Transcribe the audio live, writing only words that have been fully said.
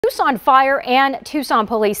Tucson Fire and Tucson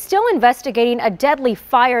Police still investigating a deadly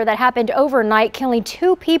fire that happened overnight, killing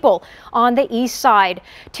 2 people on the east side.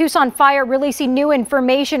 Tucson Fire releasing new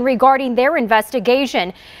information regarding their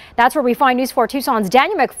investigation. That's where we find News 4 Tucson's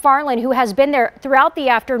Daniel McFarland, who has been there throughout the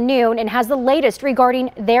afternoon and has the latest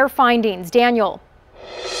regarding their findings. Daniel.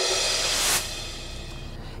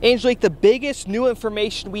 Angelique, the biggest new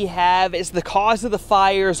information we have is the cause of the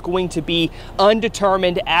fire is going to be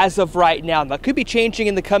undetermined as of right now. That could be changing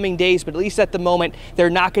in the coming days, but at least at the moment, they're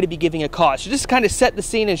not going to be giving a cause. So just to kind of set the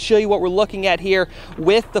scene and show you what we're looking at here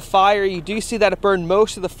with the fire. You do see that it burned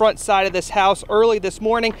most of the front side of this house early this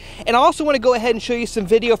morning. And I also want to go ahead and show you some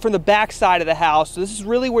video from the back side of the house. So this is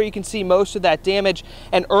really where you can see most of that damage.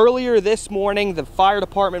 And earlier this morning, the fire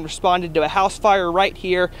department responded to a house fire right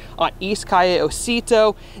here on East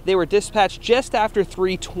KVOA-TV. They were dispatched just after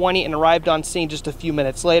 3:20 and arrived on scene just a few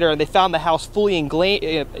minutes later, and they found the house fully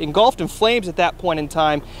engulfed in flames at that point in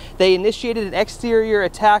time. They initiated an exterior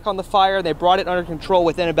attack on the fire. They brought it under control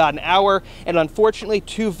within about an hour, and unfortunately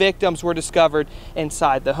 2 victims were discovered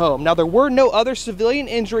inside the home. Now, there were no other civilian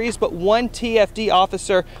injuries, but 1 TFD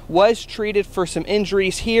officer was treated for some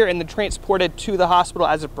injuries here and then transported to the hospital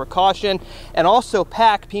as a precaution. And also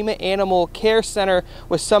PAC, Pima Animal Care Center,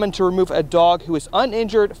 was summoned to remove a dog who was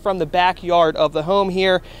uninjured from the backyard of the home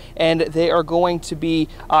here, and they are going to be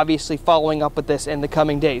obviously following up with this in the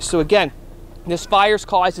coming days. So again, this fire's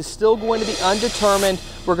cause is still going to be undetermined.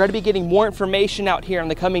 We're going to be getting more information out here in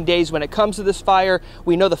the coming days when it comes to this fire.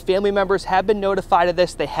 We know the family members have been notified of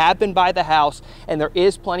this. They have been by the house, and there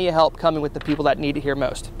is plenty of help coming with the people that need it here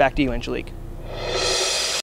most. Back to you, Angelique.